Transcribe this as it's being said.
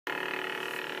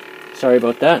Sorry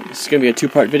about that. This is going to be a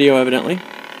two-part video, evidently.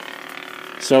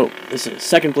 So, this is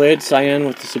second blade, cyan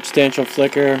with the substantial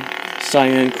flicker,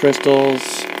 cyan crystals,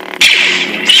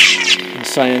 and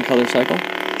cyan color cycle.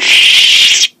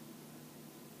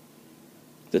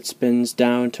 That spins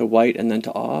down to white and then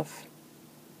to off.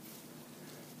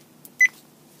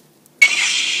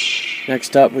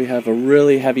 Next up, we have a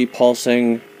really heavy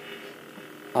pulsing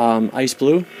ice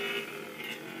blue.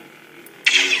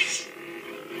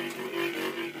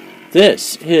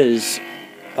 This is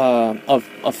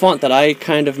a font that I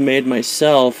kind of made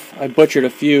myself. I butchered a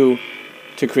few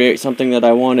to create something that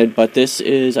I wanted, but this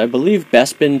is, I believe,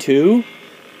 Bespin 2,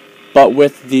 but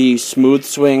with the smooth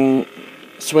swing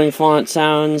font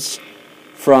sounds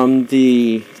from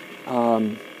the,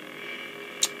 I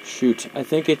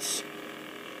think it's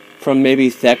from maybe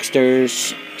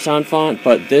Thexter's sound font,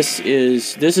 but this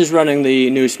is running the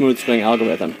new smooth swing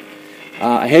algorithm.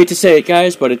 I hate to say it,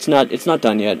 guys, but it's not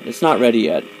done yet. It's not ready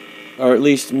yet, or at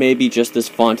least maybe just this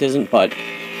font isn't. But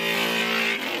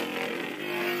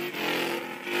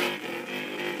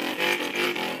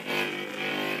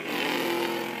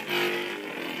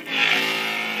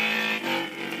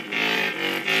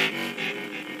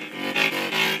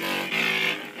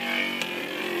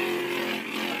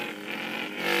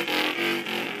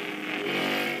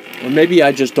or maybe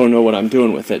I just don't know what I'm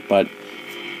doing with it. But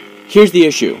here's the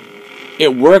issue.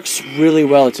 It works really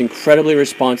well. It's incredibly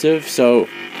responsive, so...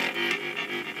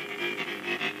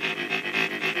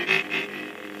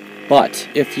 But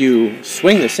if you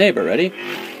swing the saber, ready?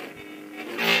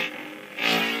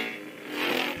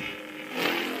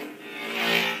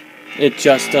 It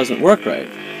just doesn't work right.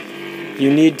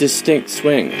 You need distinct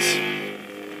swings.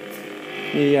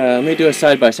 Let me do a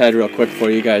side-by-side real quick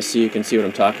for you guys so you can see what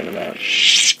I'm talking about.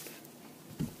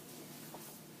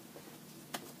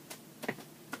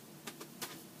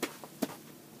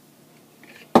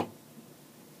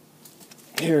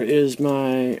 Here is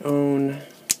my own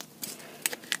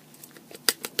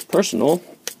personal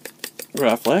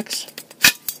Graflex.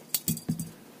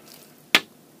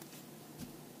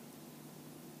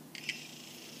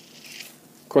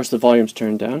 Of course, the volume's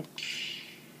turned down.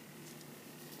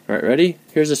 Alright, ready?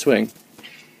 Here's a swing.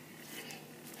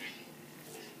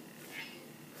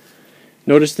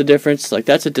 Notice the difference? Like,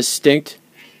 that's a distinct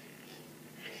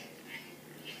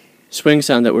swing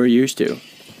sound that we're used to.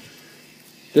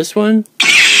 This one,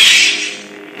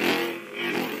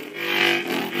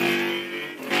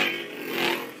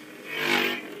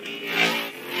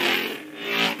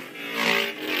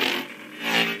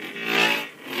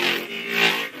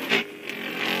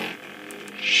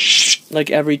 like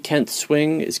every 10th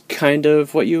swing is kind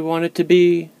of what you want it to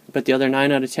be, but the other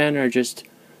 9 out of 10 are just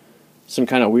some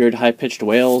kind of weird high-pitched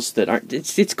wails that aren't...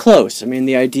 It's close. I mean,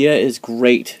 the idea is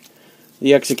great.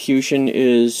 The execution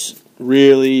is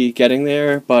really getting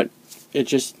there, but it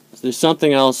just... There's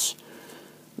something else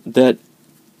that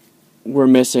we're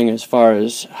missing as far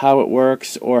as how it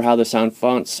works or how the sound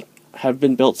fonts have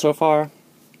been built so far.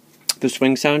 The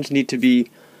swing sounds need to be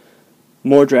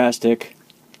more drastic,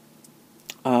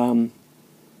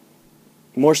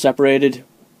 more separated.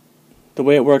 The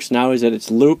way it works now is that it's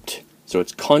looped, so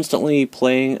it's constantly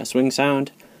playing a swing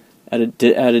sound at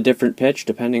a different pitch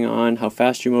depending on how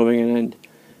fast you're moving and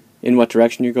in what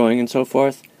direction you're going and so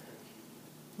forth.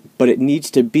 But it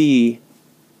needs to be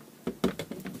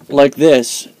like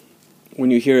this.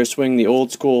 When you hear a swing the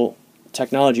old school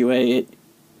technology way,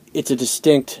 it's a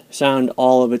distinct sound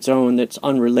all of its own that's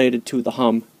unrelated to the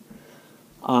hum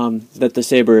that the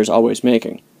saber is always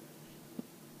making.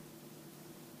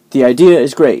 The idea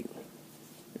is great,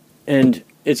 and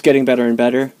it's getting better and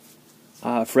better.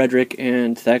 Frederick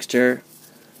and Thexter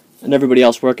and everybody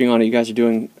else working on it, you guys are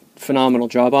doing a phenomenal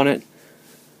job on it.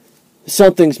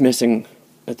 Something's missing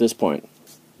at this point.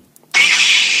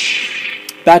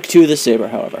 Back to the saber,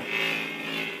 however.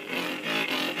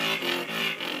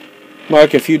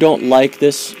 Mark, if you don't like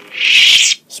this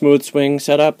smooth swing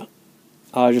setup,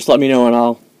 just let me know and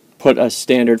I'll put a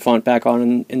standard font back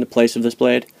on in the place of this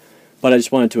blade. But I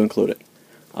just wanted to include it.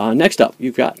 Next up,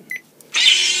 you've got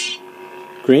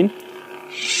green.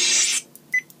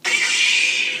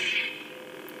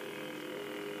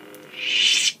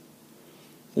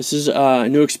 This is a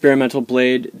new experimental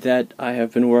blade that I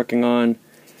have been working on.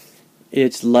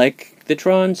 It's like the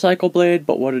Tron cycle blade,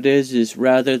 but what it is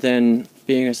rather than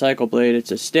being a cycle blade,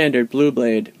 it's a standard blue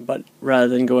blade, but rather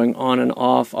than going on and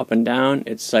off, up and down,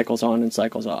 it cycles on and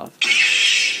cycles off.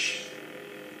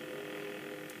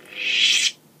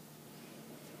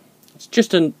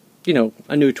 Just a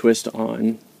new twist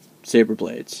on saber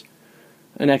blades.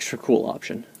 An extra cool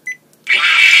option.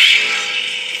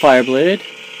 Fireblade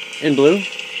in blue.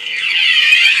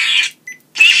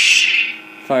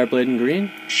 fire blade in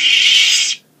green.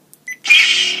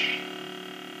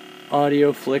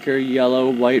 Audio flicker yellow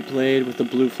white blade with the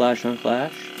blue flash on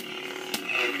flash.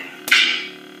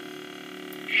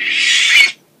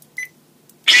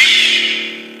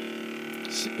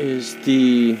 This is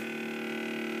the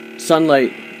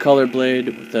sunlight color blade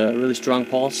with a really strong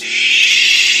pulse.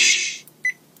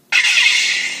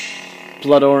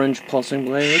 Blood orange pulsing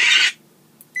blade.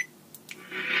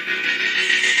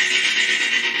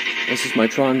 This is my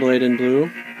Tron blade in blue.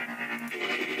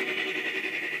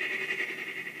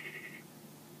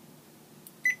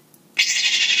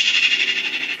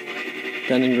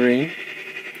 Then in green.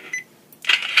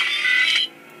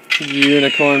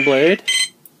 Unicorn blade.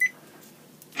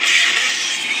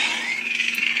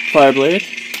 Fire blade.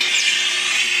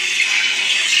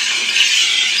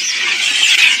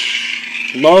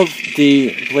 Love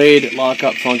the blade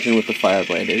lockup function with the fire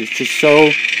blade. It's just so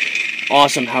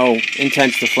awesome how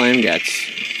intense the flame gets.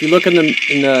 If you look in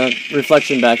the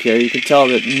reflection back here, you can tell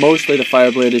that mostly the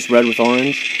fire blade is red with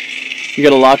orange. You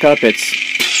get a lockup, it's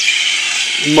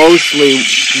mostly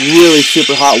really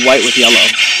super hot white with yellow.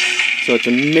 So it's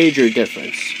a major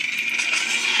difference.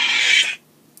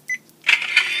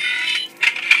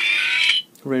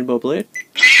 Rainbow blade.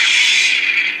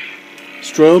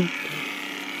 Strobe.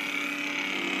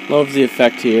 Love the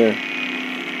effect here.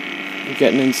 You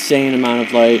get an insane amount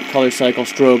of light. Color cycle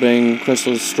strobing,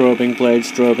 crystals strobing, blade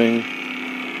strobing.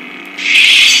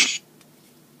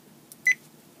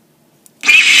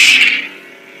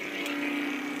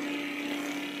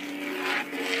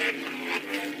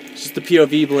 This is the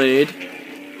POV blade.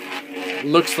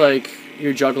 Looks like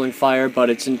you're juggling fire, but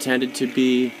it's intended to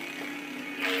be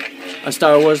a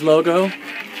Star Wars logo.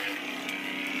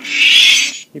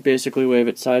 You basically wave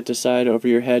it side to side over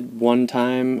your head one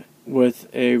time with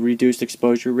a reduced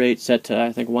exposure rate set to,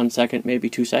 I think, 1 second,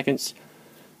 maybe 2 seconds.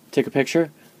 Take a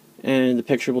picture, and the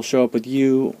picture will show up with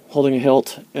you holding a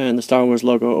hilt and the Star Wars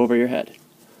logo over your head.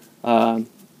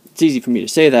 It's easy for me to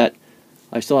say that.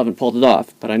 I still haven't pulled it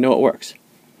off, but I know it works.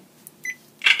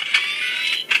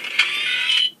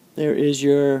 There is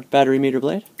your battery meter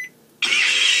blade.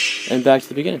 And back to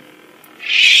the beginning.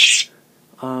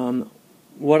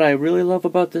 What I really love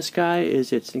about this guy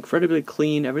is it's incredibly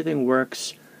clean. Everything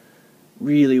works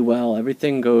really well.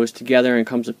 Everything goes together and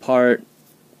comes apart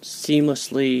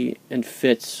seamlessly and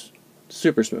fits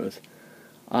super smooth.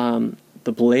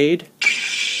 The blade,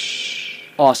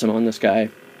 awesome on this guy.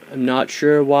 I'm not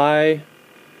sure why.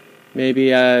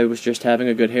 Maybe I was just having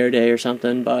a good hair day or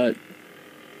something, but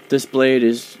this blade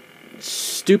is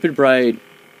stupid bright,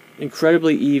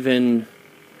 incredibly even.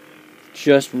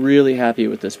 Just really happy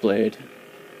with this blade.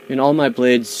 In all my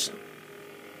blades,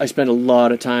 I spend a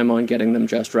lot of time on getting them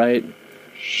just right,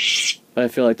 but I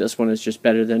feel like this one is just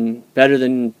better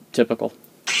than typical.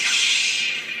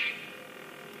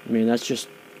 I mean, that's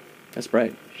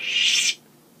bright.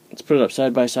 Let's put it up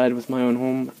side by side with my own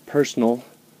home personal.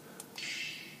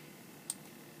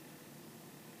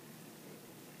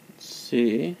 Let's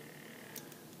see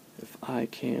if I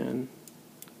can.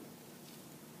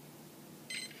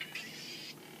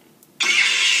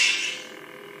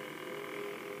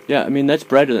 Yeah, I mean, that's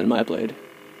brighter than my blade.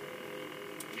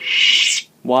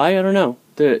 Why? I don't know.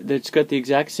 It's got the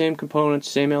exact same components,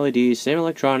 same LEDs, same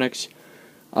electronics,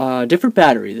 different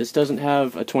battery. This doesn't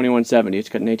have a 2170, it's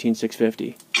got an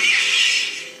 18650.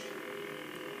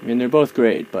 I mean, they're both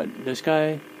great, but this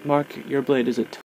guy, Mark, your blade is a